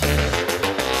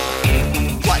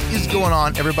going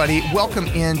on, everybody? Welcome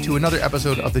into another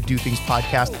episode of the Do Things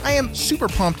Podcast. I am super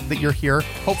pumped that you're here.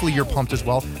 Hopefully you're pumped as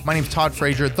well. My name's Todd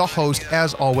Frazier, the host,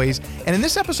 as always. And in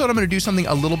this episode, I'm going to do something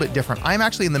a little bit different. I'm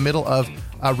actually in the middle of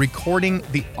recording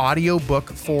the audio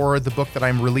book for the book that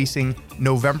I'm releasing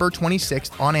November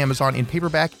 26th on Amazon in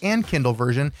paperback and Kindle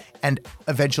version, and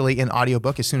eventually in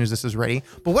audiobook as soon as this is ready.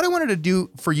 But what I wanted to do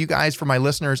for you guys, for my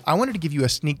listeners, I wanted to give you a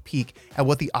sneak peek at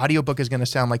what the audiobook is going to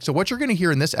sound like. So what you're going to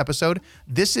hear in this episode,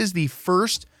 this is the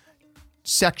first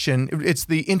section. It's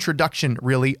the introduction,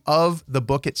 really, of the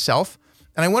book itself.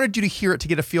 And I wanted you to hear it to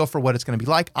get a feel for what it's going to be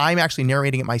like. I'm actually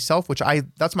narrating it myself,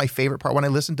 that's my favorite part. When I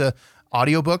listen to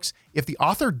audiobooks, if the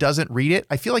author doesn't read it,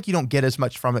 I feel like you don't get as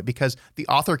much from it because the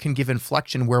author can give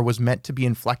inflection where it was meant to be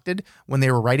inflected when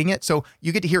they were writing it. So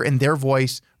you get to hear in their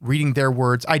voice, reading their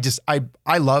words.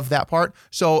 I love that part.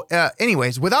 So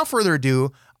anyways, without further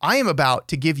ado, I am about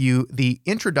to give you the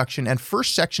introduction and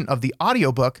first section of the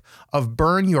audiobook of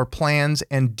Burn Your Plans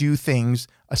and Do Things,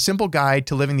 a simple guide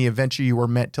to living the adventure you were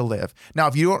meant to live. Now,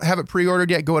 if you don't have it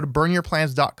pre-ordered yet, go to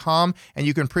burnyourplans.com and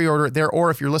you can pre-order it there. Or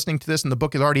if you're listening to this and the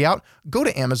book is already out, go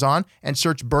to Amazon and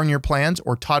search Burn Your Plans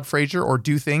or Todd Frazier or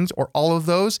Do Things or all of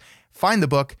those. Find the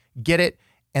book, get it,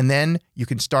 and then you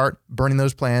can start burning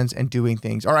those plans and doing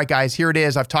things. All right, guys, here it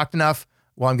is. I've talked enough.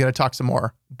 Well, I'm going to talk some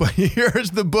more, but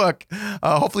here's the book.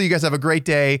 Hopefully you guys have a great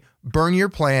day. Burn your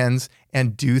plans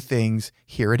and do things.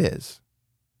 Here it is.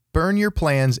 Burn Your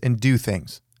Plans and Do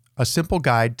Things, a simple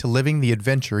guide to living the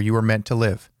adventure you were meant to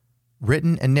live.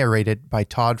 Written and narrated by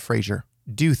Todd Frazier.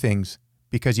 Do things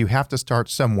because you have to start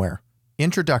somewhere.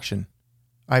 Introduction.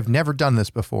 I've never done this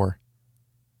before.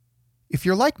 If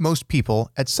you're like most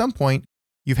people, at some point,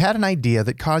 you've had an idea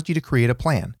that caused you to create a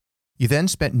plan. You then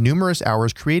spent numerous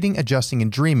hours creating, adjusting,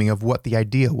 and dreaming of what the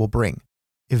idea will bring.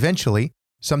 Eventually,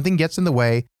 something gets in the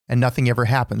way and nothing ever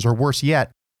happens, or worse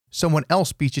yet, someone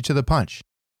else beats you to the punch.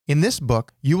 In this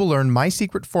book, you will learn my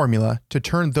secret formula to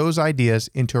turn those ideas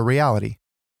into a reality.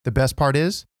 The best part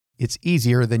is, it's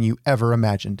easier than you ever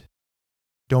imagined.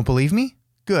 Don't believe me?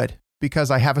 Good, because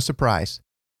I have a surprise.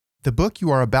 The book you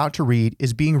are about to read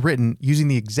is being written using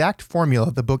the exact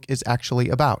formula the book is actually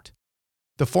about.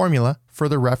 The formula,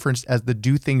 further referenced as the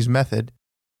Do Things method,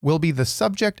 will be the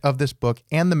subject of this book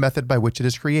and the method by which it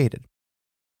is created.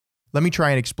 Let me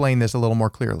try and explain this a little more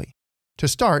clearly. To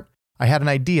start, I had an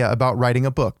idea about writing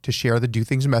a book to share the Do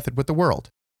Things method with the world.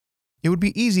 It would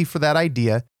be easy for that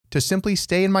idea to simply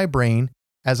stay in my brain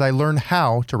as I learn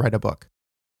how to write a book.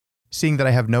 Seeing that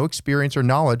I have no experience or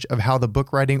knowledge of how the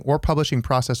book writing or publishing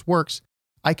process works,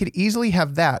 I could easily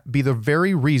have that be the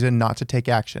very reason not to take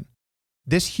action.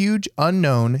 This huge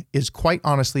unknown is quite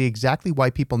honestly exactly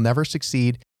why people never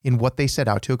succeed in what they set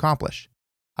out to accomplish.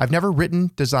 I've never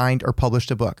written, designed, or published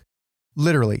a book.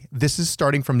 Literally, this is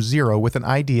starting from zero with an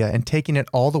idea and taking it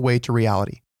all the way to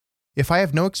reality. If I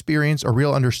have no experience or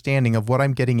real understanding of what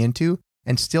I'm getting into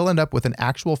and still end up with an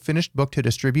actual finished book to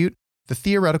distribute, the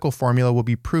theoretical formula will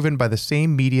be proven by the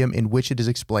same medium in which it is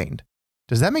explained.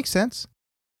 Does that make sense?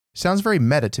 Sounds very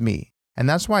meta to me, and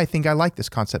that's why I think I like this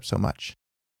concept so much.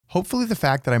 Hopefully the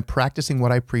fact that I'm practicing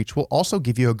what I preach will also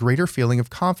give you a greater feeling of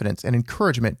confidence and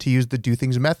encouragement to use the Do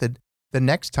Things method the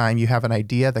next time you have an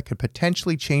idea that could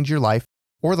potentially change your life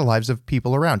or the lives of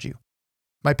people around you.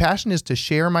 My passion is to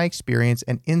share my experience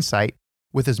and insight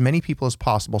with as many people as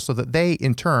possible so that they,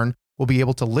 in turn, will be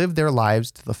able to live their lives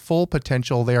to the full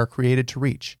potential they are created to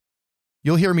reach.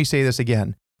 You'll hear me say this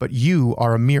again, but you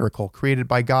are a miracle created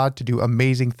by God to do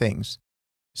amazing things.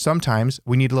 Sometimes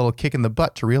we need a little kick in the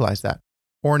butt to realize that,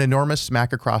 or an enormous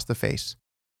smack across the face.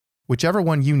 Whichever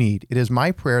one you need, it is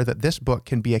my prayer that this book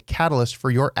can be a catalyst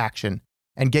for your action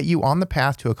and get you on the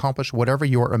path to accomplish whatever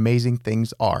your amazing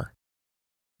things are.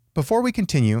 Before we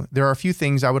continue, there are a few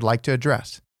things I would like to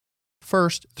address.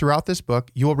 First, throughout this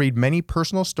book, you will read many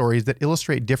personal stories that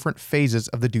illustrate different phases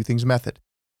of the Do Things method.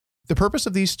 The purpose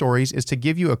of these stories is to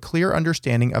give you a clear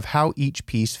understanding of how each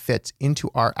piece fits into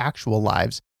our actual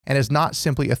lives and is not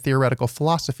simply a theoretical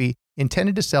philosophy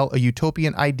intended to sell a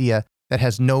utopian idea that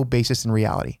has no basis in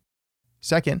reality.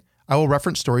 Second, I will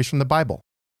reference stories from the Bible.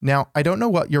 Now, I don't know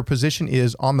what your position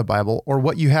is on the Bible or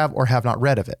what you have or have not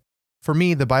read of it. For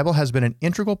me, the Bible has been an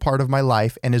integral part of my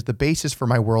life and is the basis for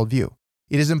my worldview.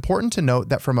 It is important to note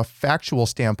that from a factual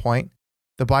standpoint,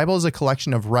 the Bible is a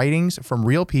collection of writings from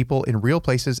real people in real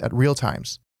places at real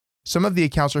times. Some of the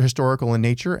accounts are historical in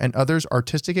nature and others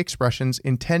artistic expressions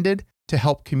intended to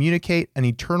help communicate an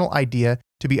eternal idea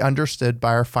to be understood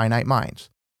by our finite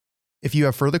minds. If you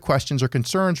have further questions or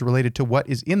concerns related to what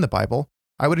is in the Bible,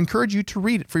 I would encourage you to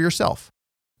read it for yourself,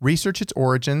 research its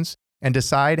origins, and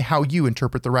decide how you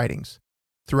interpret the writings.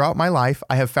 Throughout my life,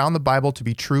 I have found the Bible to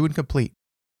be true and complete.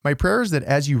 My prayer is that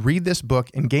as you read this book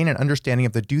and gain an understanding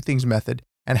of the Do Things method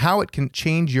and how it can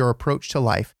change your approach to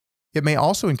life, it may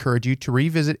also encourage you to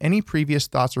revisit any previous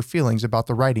thoughts or feelings about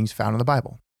the writings found in the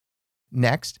Bible.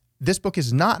 Next, this book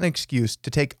is not an excuse to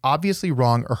take obviously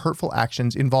wrong or hurtful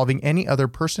actions involving any other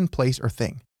person, place, or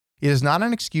thing. It is not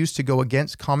an excuse to go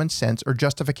against common sense or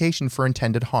justification for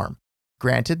intended harm.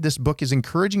 Granted, this book is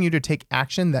encouraging you to take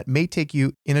action that may take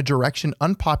you in a direction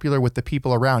unpopular with the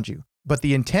people around you, but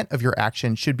the intent of your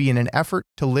action should be in an effort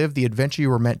to live the adventure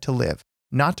you were meant to live,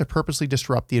 not to purposely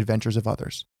disrupt the adventures of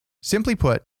others. Simply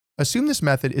put, assume this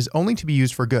method is only to be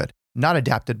used for good, not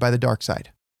adapted by the dark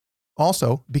side.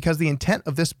 Also, because the intent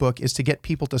of this book is to get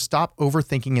people to stop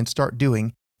overthinking and start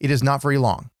doing, it is not very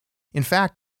long. In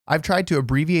fact, I've tried to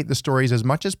abbreviate the stories as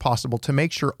much as possible to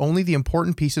make sure only the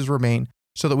important pieces remain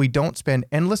so that we don't spend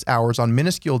endless hours on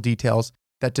minuscule details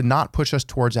that do not push us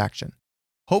towards action.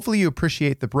 Hopefully you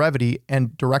appreciate the brevity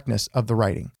and directness of the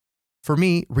writing. For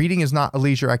me, reading is not a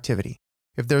leisure activity.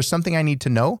 If there's something I need to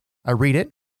know, I read it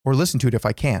or listen to it if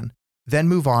I can, then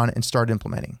move on and start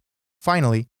implementing.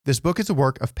 Finally, this book is a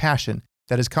work of passion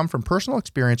that has come from personal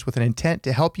experience with an intent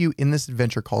to help you in this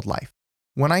adventure called life.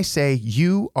 When I say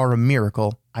you are a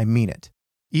miracle, I mean it,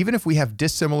 even if we have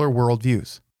dissimilar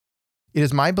worldviews. It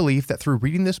is my belief that through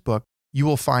reading this book, you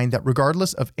will find that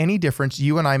regardless of any difference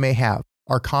you and I may have,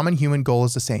 our common human goal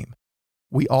is the same.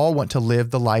 We all want to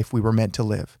live the life we were meant to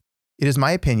live. It is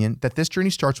my opinion that this journey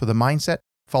starts with a mindset,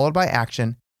 followed by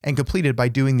action, and completed by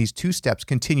doing these 2 steps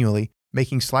continually,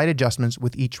 making slight adjustments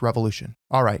with each revolution.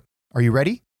 All right, are you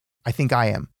ready? I think I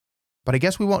am. But I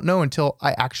guess we won't know until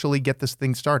I actually get this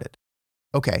thing started.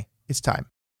 Okay, it's time.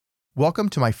 Welcome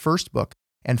to my first book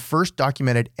and first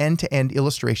documented end-to-end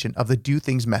illustration of the Do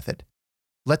Things method.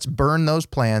 Let's burn those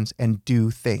plans and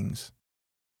do things.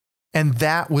 And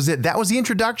that was it. That was the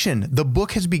introduction. The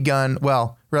book has begun.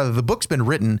 Well, rather, the book's been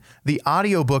written. The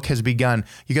audiobook has begun.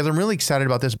 You guys, I'm really excited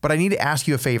about this, but I need to ask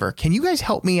you a favor. Can you guys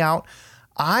help me out?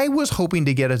 I was hoping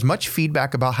to get as much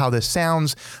feedback about how this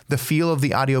sounds, the feel of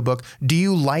the audiobook. Do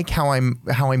you like how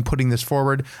I'm putting this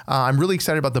forward? I'm really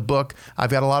excited about the book. I've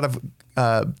got a lot of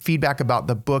feedback about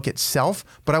the book itself,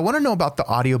 but I want to know about the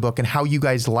audiobook and how you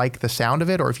guys like the sound of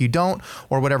it, or if you don't,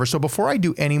 or whatever. So before I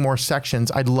do any more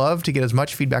sections, I'd love to get as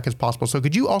much feedback as possible. So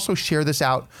could you also share this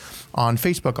out on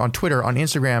Facebook, on Twitter, on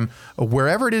Instagram,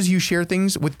 wherever it is you share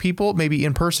things with people, maybe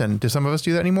in person? Do some of us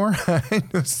do that anymore?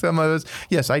 Some of us,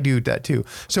 yes, I do that too.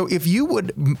 So if you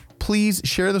would please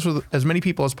share this with as many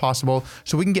people as possible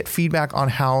so we can get feedback on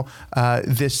how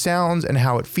this sounds and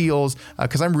how it feels,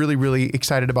 because I'm really, really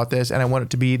excited about this and I want it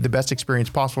to be the best experience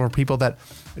possible for people that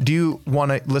do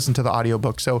want to listen to the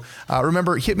audiobook. So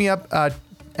remember, hit me up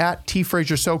at T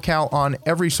Frazier SoCal on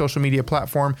every social media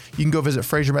platform. You can go visit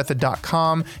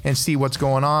FrazierMethod.com and see what's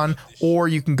going on, or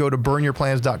you can go to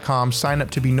burnyourplans.com, sign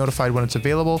up to be notified when it's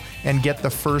available, and get the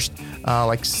first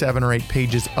like 7 or 8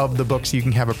 pages of the book so you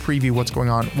can have a preview of what's going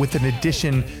on with an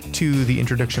addition to the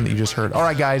introduction that you just heard. All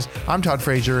right, guys, I'm Todd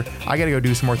Frazier. I got to go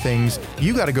do some more things.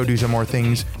 You got to go do some more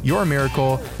things. You're a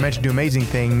miracle, meant to do amazing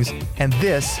things. And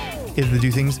this is the Do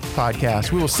Things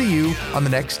Podcast. We will see you on the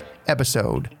next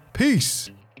episode. Peace.